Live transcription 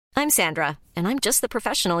I'm Sandra, and I'm just the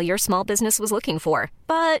professional your small business was looking for.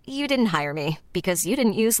 But you didn't hire me because you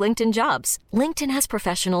didn't use LinkedIn Jobs. LinkedIn has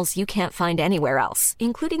professionals you can't find anywhere else,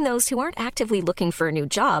 including those who aren't actively looking for a new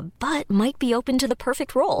job, but might be open to the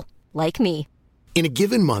perfect role, like me. In a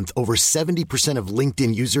given month, over 70% of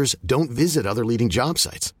LinkedIn users don't visit other leading job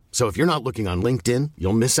sites. So if you're not looking on LinkedIn,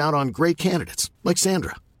 you'll miss out on great candidates like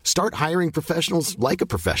Sandra. Start hiring professionals like a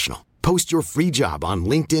professional. Post your free job on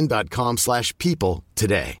linkedin.com/people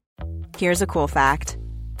today. Here's a cool fact.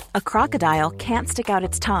 A crocodile can't stick out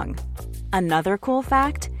its tongue. Another cool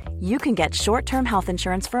fact, you can get short-term health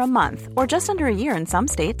insurance for a month or just under a year in some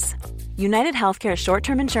states. United Healthcare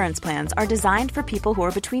short-term insurance plans are designed for people who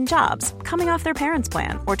are between jobs, coming off their parents'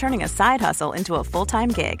 plan, or turning a side hustle into a full-time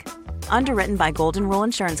gig. Underwritten by Golden Rule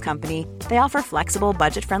Insurance Company, they offer flexible,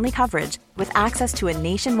 budget-friendly coverage with access to a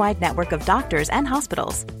nationwide network of doctors and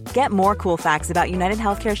hospitals. Get more cool facts about United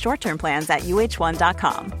Healthcare short-term plans at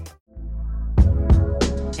uh1.com.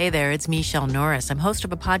 Hey there, it's Michelle Norris. I'm host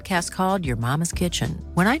of a podcast called Your Mama's Kitchen.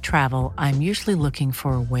 When I travel, I'm usually looking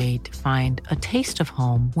for a way to find a taste of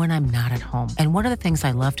home when I'm not at home. And one of the things I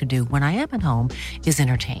love to do when I am at home is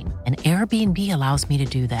entertain. And Airbnb allows me to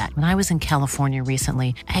do that. When I was in California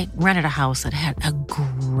recently, I rented a house that had a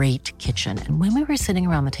great kitchen. And when we were sitting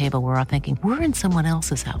around the table, we were all thinking, we're in someone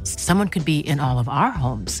else's house. Someone could be in all of our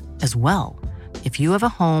homes as well. If you have a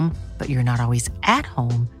home, but you're not always at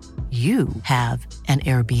home, you have an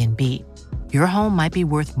Airbnb. Your home might be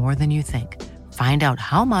worth more than you think. Find out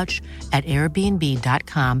how much at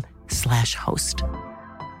airbnb.com/host.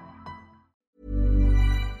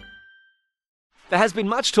 There has been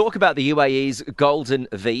much talk about the UAE's golden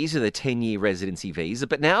visa, the 10-year residency visa,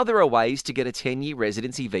 but now there are ways to get a 10-year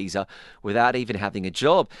residency visa without even having a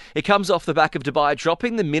job. It comes off the back of Dubai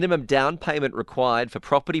dropping the minimum down payment required for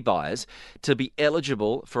property buyers to be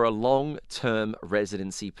eligible for a long-term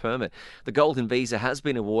residency permit. The golden visa has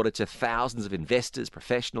been awarded to thousands of investors,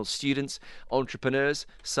 professionals, students, entrepreneurs,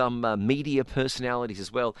 some media personalities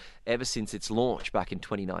as well, ever since its launch back in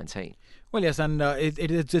 2019. Well, yes, and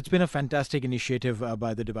it's been a fantastic initiative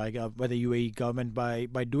by the UAE government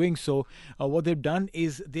by doing so. What they've done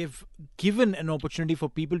is they've given an opportunity for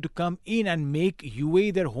people to come in and make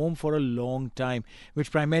UAE their home for a long time, which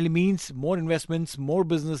primarily means more investments, more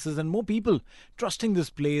businesses, and more people trusting this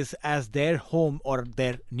place as their home or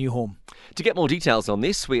their new home. To get more details on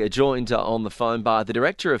this, we are joined on the phone by the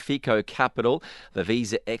Director of FICO Capital, the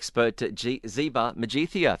visa expert Zeba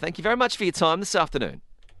Majithia. Thank you very much for your time this afternoon.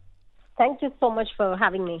 Thank you so much for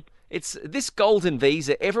having me. It's this golden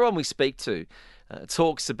visa. Everyone we speak to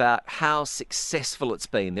talks about how successful it's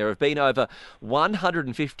been. There have been over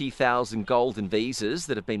 150,000 golden visas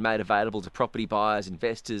that have been made available to property buyers,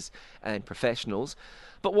 investors and professionals.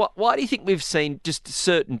 But why do you think we've seen just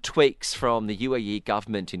certain tweaks from the UAE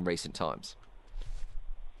government in recent times?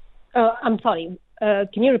 I'm sorry.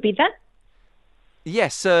 Can you repeat that?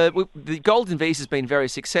 Yes, the golden visa has been very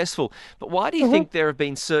successful, but why do you think there have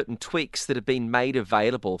been certain tweaks that have been made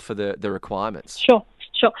available for the requirements? Sure.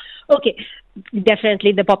 Okay,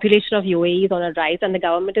 definitely the population of UAE is on a rise and the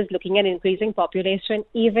government is looking at increasing population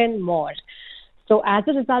even more. So as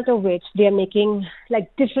a result of which, they are making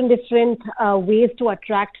like different ways to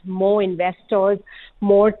attract more investors,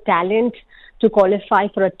 more talent, to qualify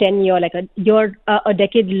for a 10-year, a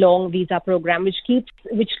decade-long visa program, which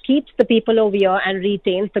keeps the people over here and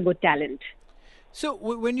retains the good talent. So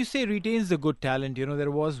when you say retains the good talent,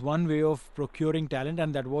 there was one way of procuring talent,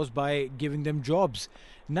 and that was by giving them jobs.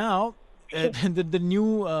 Now, the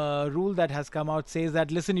new rule that has come out says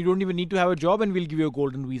that, listen, you don't even need to have a job and we'll give you a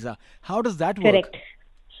golden visa. How does that work? Correct.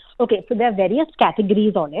 Okay, so there are various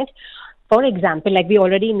categories on it. For example, like we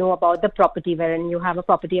already know about the property, wherein you have a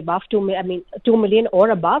property above 2 million or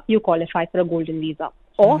above, you qualify for a golden visa.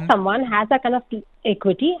 Or someone has that kind of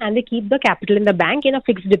equity and they keep the capital in the bank in a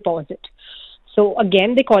fixed deposit. So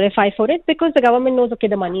again, they qualify for it because the government knows, okay,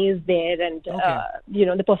 the money is there and,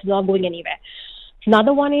 the person is not going anywhere.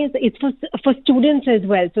 Another one is it's for students as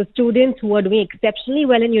well. So students who are doing exceptionally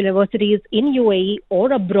well in universities in UAE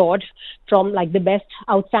or abroad from like the best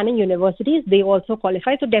outstanding universities, they also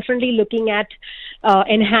qualify. So definitely looking at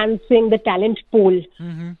enhancing the talent pool.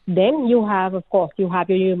 Then you have, of course, your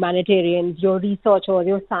humanitarians, your researchers,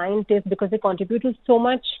 your scientists, because they contribute to so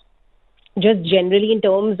much just generally in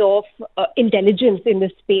terms of intelligence in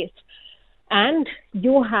this space. And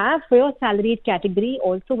you have for your salaried category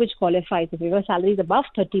also which qualifies. If your salary is above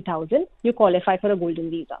 30,000, you qualify for a golden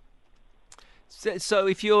visa. So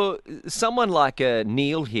if you're someone like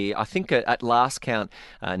Neil here, I think at last count,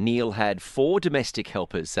 Neil had 4 domestic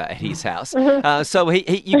helpers at his house. So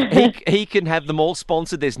he can have them all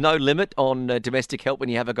sponsored. There's no limit on domestic help when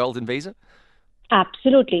you have a golden visa?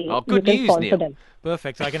 Absolutely. Oh, good you can news, sponsor Neil. them.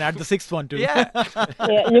 Perfect. So I can add the 6th one too. Yeah.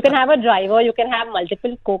 Yeah, you can have a driver, you can have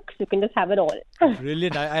multiple cooks, you can just have it all.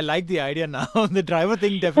 Brilliant. I like the idea now. The driver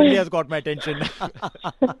thing definitely has got my attention.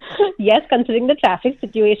 Yes, considering the traffic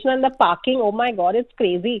situation and the parking, oh my God, it's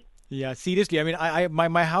crazy. Yeah, seriously. I mean,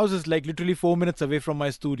 my house is like literally 4 minutes away from my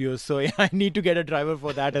studio, so I need to get a driver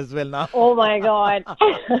for that as well now. Oh my God.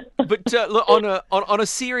 But look, on a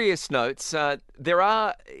serious note,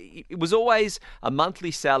 it was always a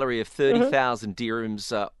monthly salary of 30,000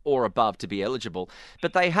 dirhams or above to be eligible.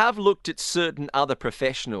 But they have looked at certain other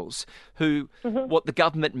professionals who, what the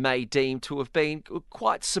government may deem to have been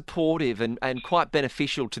quite supportive and quite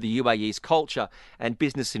beneficial to the UAE's culture and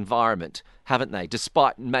business environment, haven't they?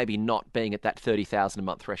 Despite maybe not being at that 30,000 a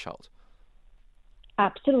month threshold.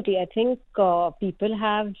 Absolutely. I think people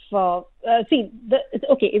have,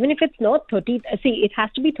 even if it's not 30, it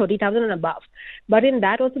has to be 30,000 and above. But in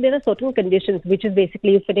that also there are certain conditions, which is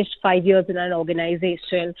basically you finished 5 years in an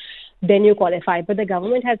organization, then you qualify. But the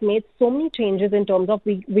government has made so many changes in terms of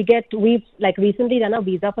we've like recently done a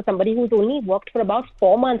visa for somebody who's only worked for about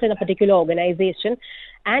 4 months in a particular organization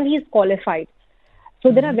and he's qualified.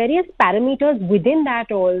 So there are various parameters within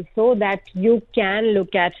that also that you can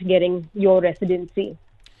look at getting your residency.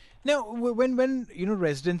 Now, when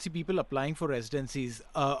residency people applying for residencies,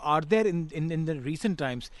 are there in the recent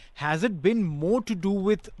times, has it been more to do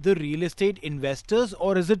with the real estate investors,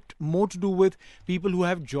 or is it more to do with people who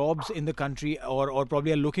have jobs in the country or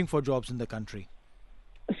probably are looking for jobs in the country?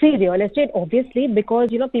 See, real estate, obviously, because,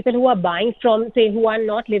 people who are buying from, say, who are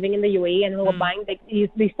not living in the UAE and who are buying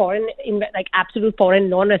these foreign, absolute foreign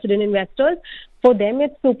non-resident investors, for them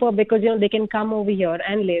it's super because, they can come over here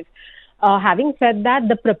and live. Having said that,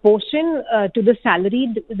 the proportion to the salary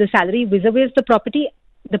vis-a-vis the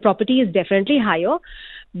property is definitely higher.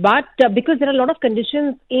 But because there are a lot of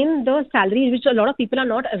conditions in the salary which a lot of people are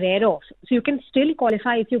not aware of. So you can still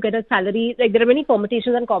qualify if you get a salary. Like there are many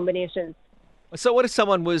permutations and combinations. So what if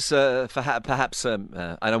someone was perhaps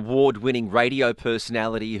an award-winning radio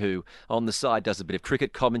personality who on the side does a bit of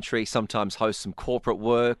cricket commentary, sometimes hosts some corporate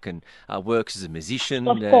work and works as a musician?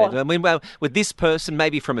 Of course. Would this person,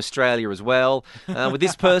 maybe from Australia as well, would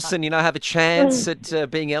this person, have a chance at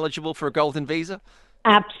being eligible for a golden visa?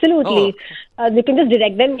 Absolutely. You can just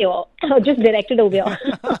direct them here. Just direct it over here.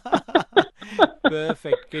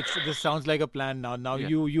 Perfect. This sounds like a plan now. Now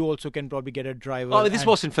you also can probably get a driver. Oh, this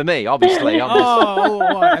wasn't for me, obviously.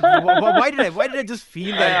 Why did I just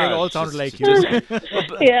feel that they all sounded like you?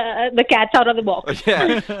 The cat's out of the box.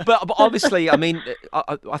 Yeah, but obviously, I mean,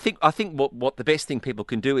 I think what the best thing people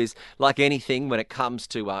can do is, like anything, when it comes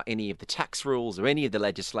to any of the tax rules or any of the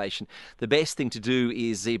legislation, the best thing to do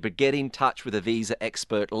is either get in touch with a visa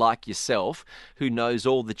expert like yourself who knows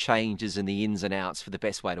all the changes and the ins and outs for the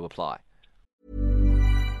best way to apply.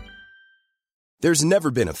 There's never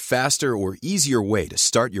been a faster or easier way to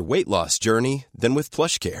start your weight loss journey than with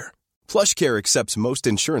PlushCare. PlushCare accepts most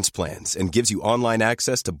insurance plans and gives you online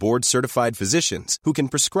access to board-certified physicians who can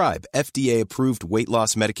prescribe FDA-approved weight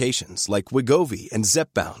loss medications like Wegovy and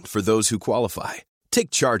Zepbound for those who qualify. Take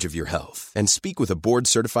charge of your health and speak with a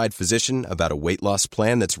board-certified physician about a weight loss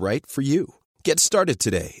plan that's right for you. Get started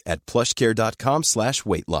today at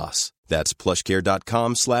plushcare.com/weight loss. That's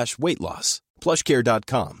plushcare.com/weight loss.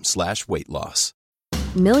 plushcare.com/weight loss.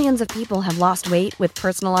 Millions of people have lost weight with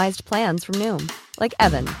personalized plans from Noom. Like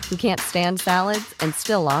Evan, who can't stand salads and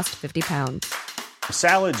still lost 50 pounds.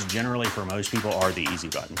 Salads generally for most people are the easy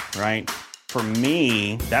button, right? For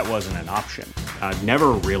me, that wasn't an option. I never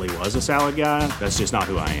really was a salad guy. That's just not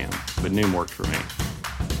who I am. But Noom worked for me.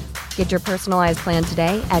 Get your personalized plan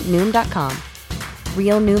today at Noom.com.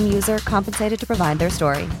 Real Noom user compensated to provide their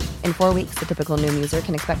story. In 4 weeks, the typical Noom user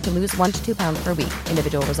can expect to lose 1 to 2 pounds per week.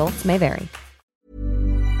 Individual results may vary.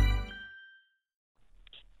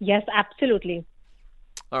 Yes, absolutely.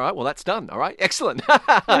 All right, well, that's done. All right, excellent.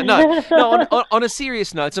 On a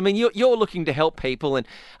serious note, I mean, you're looking to help people, and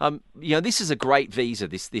this is a great visa,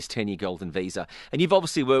 this 10-year golden visa, and you've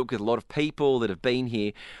obviously worked with a lot of people that have been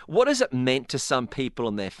here. What has it meant to some people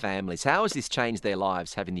and their families? How has this changed their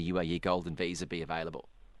lives, having the UAE golden visa be available?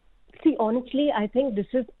 See, honestly, I think this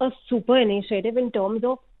is a super initiative in terms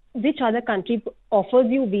of which other country offers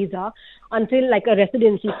you visa until like a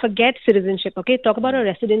residency. Forget citizenship, okay? Talk about a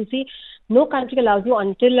residency. No country allows you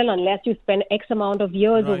until and unless you spend X amount of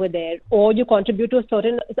years over there, or you contribute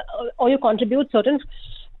certain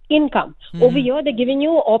income. Over here, they're giving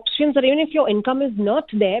you options that even if your income is not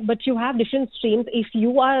there, but you have different streams. If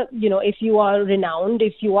you are, if you are renowned,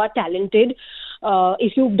 if you are talented,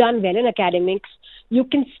 if you've done well in academics, you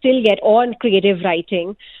can still get, or in creative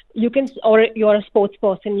writing, you can, or you're a sports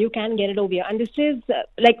person, you can get it over here. And this is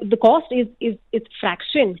like the cost is it's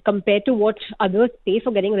fraction compared to what others pay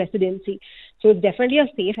for getting residency. So it's definitely a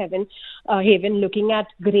safe haven. Looking at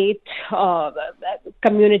great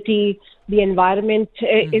community, the environment,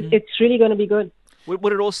 it's really going to be good.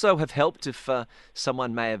 Would it also have helped if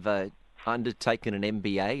someone may have undertaken an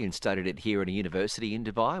MBA and studied it here at a university in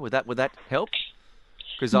Dubai? Would that help?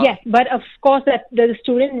 Yes, but of course that the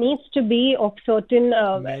student needs to be of certain,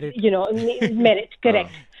 merit.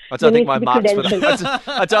 Correct. I don't think my marks for that.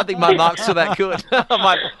 I don't think my marks are that good. I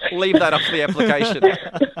might leave that off the application.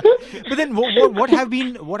 But then, what have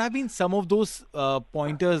been some of those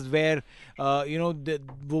pointers where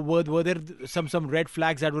were there some red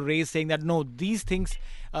flags that were raised saying that no, these things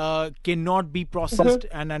cannot be processed,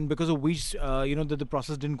 and because of which the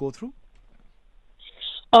process didn't go through?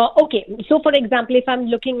 Okay, so for example, if I'm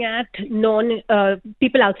looking at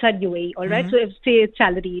people outside UAE, all right, so if say it's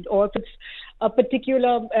salaried or if it's a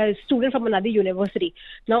particular student from another university.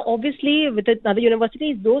 Now, obviously, with another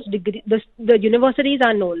university, those the universities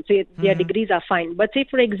are known, so their degrees are fine. But say,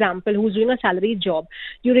 for example, who's doing a salaried job,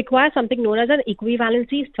 you require something known as an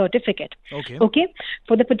equivalency certificate. Okay,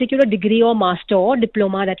 for the particular degree or master or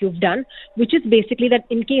diploma that you've done, which is basically that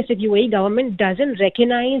in case if UAE government doesn't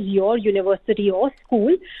recognize your university or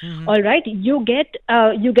school, all right, you get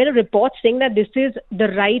a report saying that this is the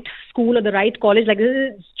right school or the right college, like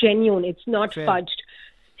this is genuine, it's not fudged.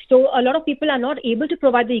 So a lot of people are not able to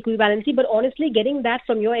provide the equivalency, but honestly, getting that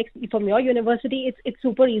from your university, it's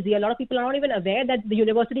super easy. A lot of people are not even aware that the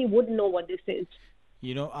university would know what this is.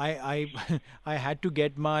 I had to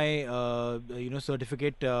get my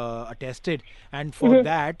certificate attested, and for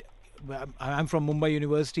that, I'm from Mumbai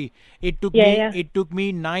University. It took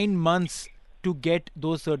me 9 months to get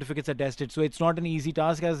those certificates attested. So it's not an easy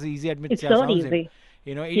task, as easy admits. It's not easy.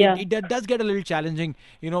 It does get a little challenging.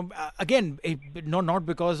 Again, not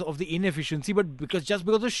because of the inefficiency, but because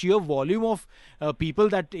of the sheer volume of people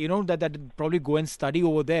that that probably go and study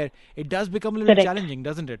over there, it does become a little challenging,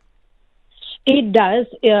 doesn't it? It does.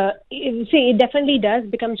 It definitely does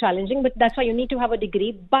become challenging, but that's why you need to have a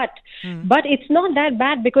degree. But it's not that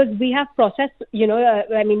bad because we have processed,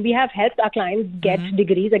 we have helped our clients get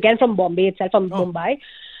degrees, again, from Bombay itself, from Mumbai.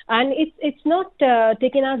 And it's not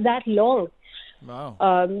taken us that long. Wow.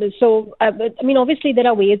 Obviously there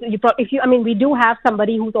are ways. We do have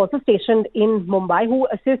somebody who's also stationed in Mumbai who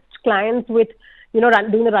assists clients with,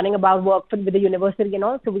 doing the running about work with the university and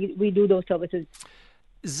all. So we do those services.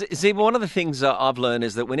 Zeba, one of the things I've learned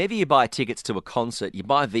is that whenever you buy tickets to a concert, you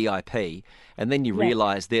buy VIP, and then you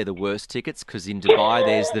realise they're the worst tickets because in Dubai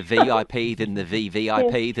there's the VIP, then the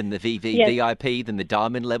VVIP, then the VVVIP, then the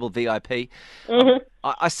diamond level VIP.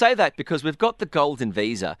 I say that because we've got the golden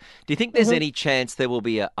visa. Do you think there's any chance there will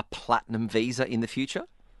be a platinum visa in the future?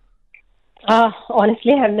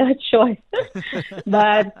 Honestly, I have no choice,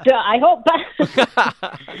 but I hope.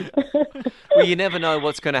 Well, you never know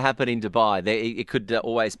what's going to happen in Dubai. It could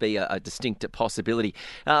always be a distinct possibility.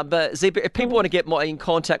 But Zeba, if people want to get more in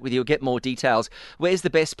contact with you or get more details, where's the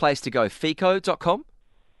best place to go? FICO.com?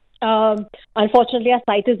 Unfortunately, our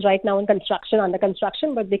site is right now under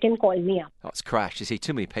construction, but they can call me up. Oh, it's crashed. You see,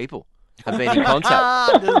 too many people have been in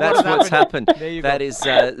contact. That's what's happened. That is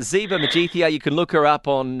Zeba Majithia. You can look her up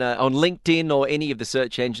on LinkedIn or any of the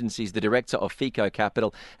search engines. She's the director of FICO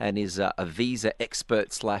Capital and is a visa expert /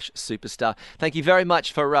 superstar. Thank you very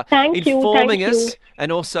much for informing us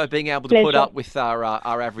and also being able to put up with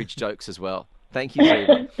our average jokes as well. Thank you,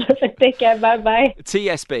 Zeba. Take care. Bye-bye.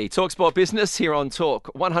 TSB, TalkSport Business here on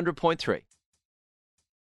Talk 100.3.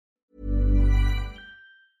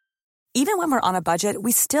 Even when we're on a budget,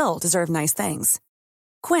 we still deserve nice things.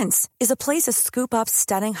 Quince is a place to scoop up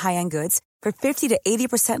stunning high-end goods for 50 to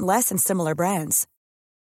 80% less than similar brands.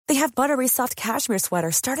 They have buttery soft cashmere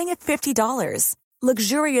sweaters starting at $50,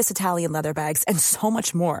 luxurious Italian leather bags, and so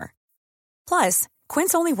much more. Plus,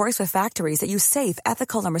 Quince only works with factories that use safe,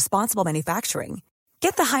 ethical, and responsible manufacturing.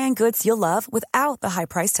 Get the high-end goods you'll love without the high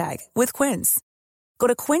price tag with Quince. Go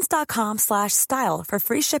to quince.com/style for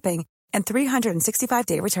free shipping and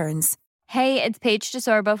 365-day returns. Hey, it's Paige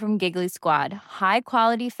DeSorbo from Giggly Squad. High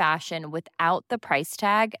quality fashion without the price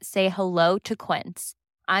tag. Say hello to Quince.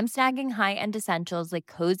 I'm snagging high-end essentials like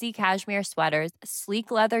cozy cashmere sweaters,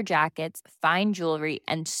 sleek leather jackets, fine jewelry,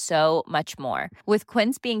 and so much more. With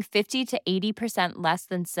Quince being 50 to 80% less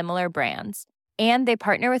than similar brands. And they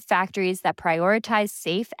partner with factories that prioritize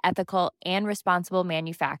safe, ethical, and responsible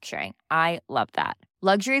manufacturing. I love that.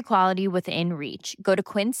 Luxury quality within reach. Go to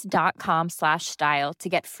quince.com/style to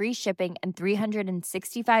get free shipping and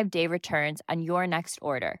 365-day returns on your next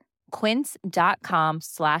order.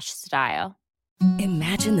 Quince.com/style.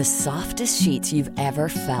 Imagine the softest sheets you've ever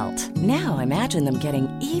felt. Now imagine them getting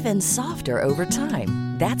even softer over time.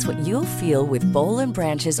 That's what you'll feel with Boll &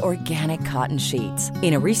 Branch's organic cotton sheets.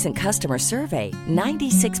 In a recent customer survey,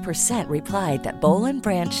 96% replied that Boll &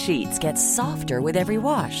 Branch sheets get softer with every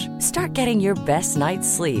wash. Start getting your best night's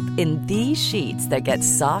sleep in these sheets that get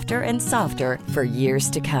softer and softer for years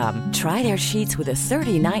to come. Try their sheets with a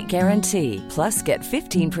 30-night guarantee. Plus, get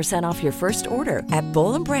 15% off your first order at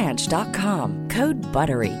bollandbranch.com. Code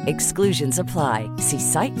BUTTERY. Exclusions apply. See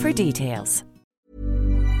site for details.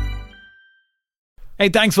 Hey,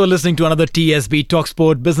 thanks for listening to another TSB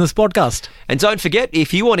TalkSport Business Podcast. And don't forget,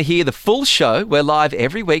 if you want to hear the full show, we're live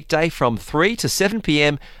every weekday from 3 to 7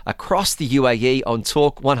 p.m. across the UAE on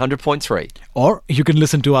Talk 100.3. Or you can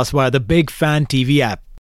listen to us via the Big Fan TV app.